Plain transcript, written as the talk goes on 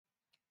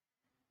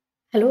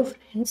Hello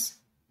friends,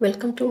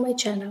 welcome to my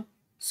channel.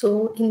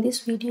 So in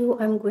this video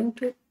I'm going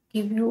to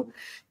give you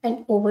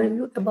an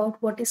overview about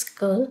what is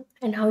curl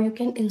and how you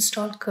can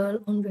install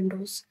curl on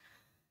Windows.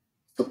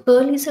 So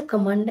curl is a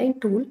command line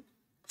tool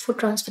for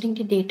transferring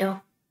the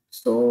data.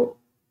 So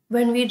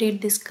when we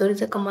read this curl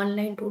is a command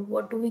line tool,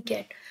 what do we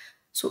get?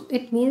 So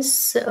it means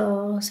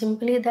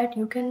simply that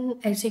you can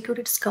execute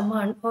its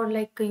command, or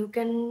like you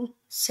can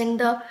send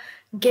the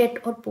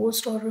get or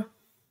post or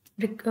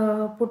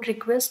put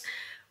request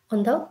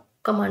on the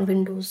command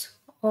windows,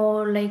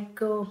 or like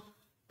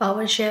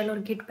PowerShell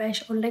or Git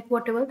Bash, or like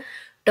whatever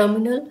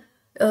terminal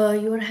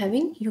you are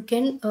having, you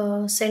can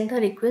send the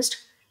request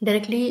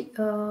directly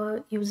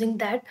using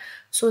that.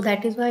 So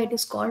that is why it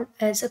is called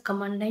as a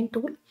command line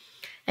tool,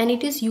 and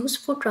it is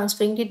used for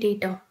transferring the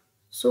data.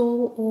 So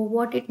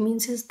what it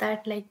means is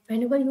that, like,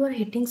 whenever you are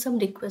hitting some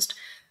request,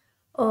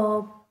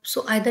 uh,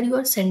 so either you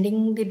are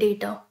sending the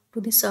data to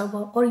the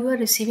server or you are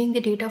receiving the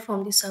data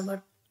from the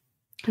server,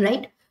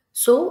 right?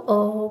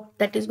 So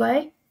that is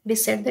why it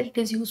is said that it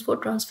is used for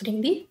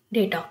transferring the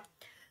data.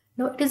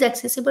 Now it is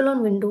accessible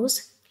on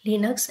Windows,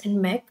 Linux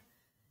and Mac.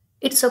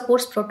 It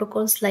supports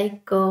protocols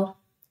like HTTP,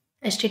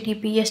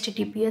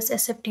 HTTPS,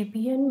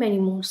 SFTP and many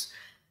more.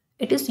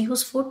 It is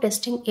used for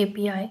testing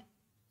API.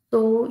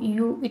 So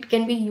it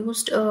can be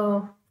used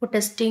for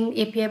testing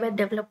API by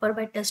developer,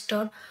 by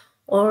tester,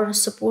 or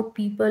support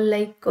people,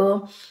 like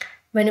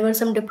whenever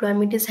some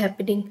deployment is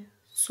happening.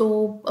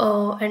 So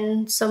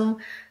and some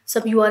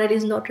URL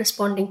is not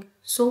responding.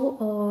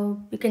 So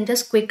you can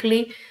just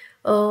quickly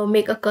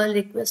make a curl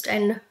request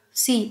and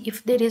see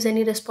if there is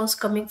any response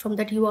coming from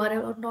that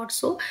URL or not.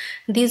 So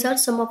these are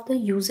some of the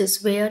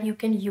uses where you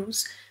can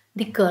use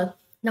the curl.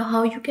 Now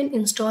how you can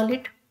install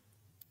it?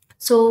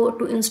 So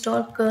to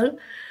install curl,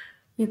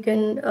 you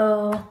can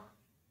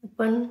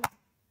open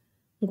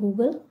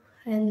Google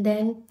and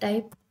then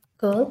type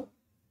curl.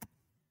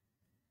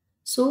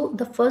 So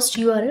the first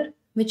URL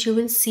which you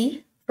will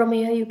see, from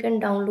here you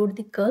can download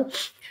the curl.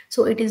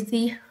 So it is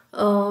the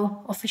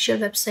official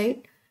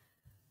website.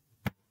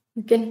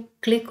 You can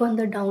click on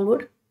the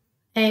download,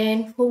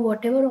 and for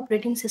whatever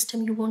operating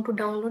system you want to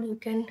download, you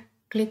can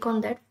click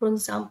on that. For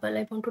example,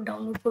 I want to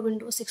download for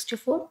Windows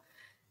 64.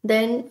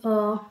 Then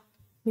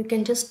you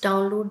can just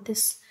download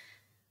this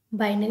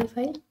binary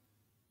file.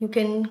 You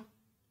can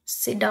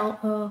sit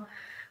down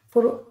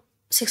for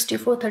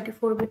 64,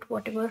 34-bit,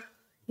 whatever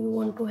you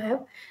want to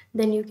have.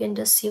 Then you can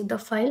just save the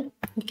file.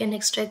 You can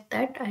extract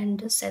that and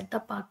just set the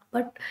path.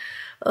 But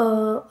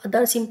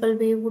other simple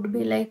way would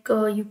be like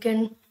you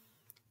can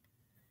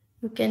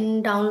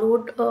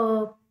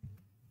download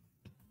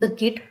the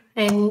git,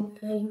 and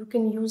you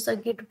can use the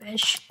git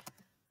bash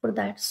for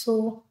that.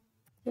 So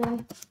yeah,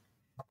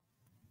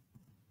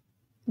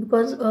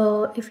 because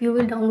if you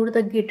will download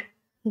the git,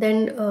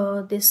 then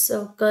this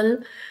curl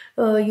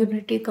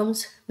utility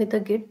comes with a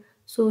git,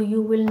 so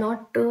you will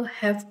not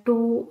have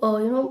to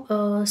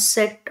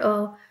set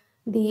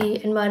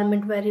the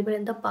environment variable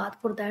and the path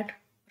for that.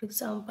 For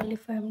example,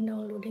 if I am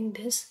downloading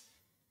this,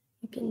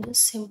 you can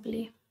just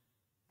simply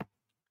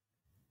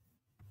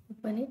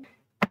open it.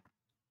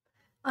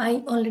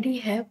 I already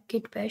have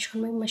Git Bash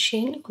on my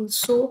machine.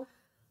 Also,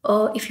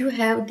 if you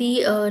have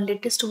the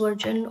latest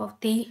version of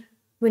the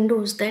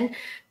Windows, then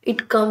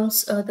it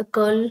comes, the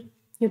curl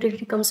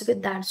utility comes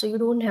with that, so you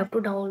don't have to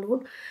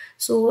download.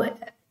 So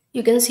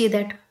you can see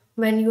that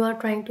when you are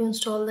trying to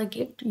install the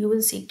Git, you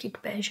will see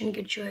Git Bash and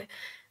Git Joy.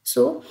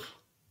 So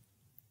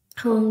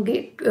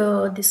Git,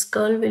 this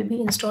curl will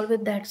be installed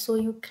with that, so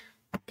you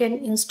can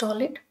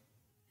install it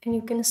and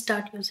you can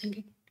start using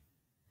it.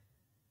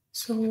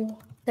 So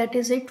that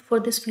is it for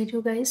this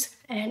video, guys,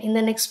 and in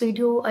the next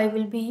video I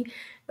will be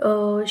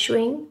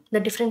showing the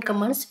different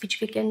commands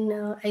which we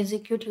can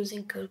execute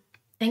using curl.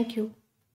 Thank you.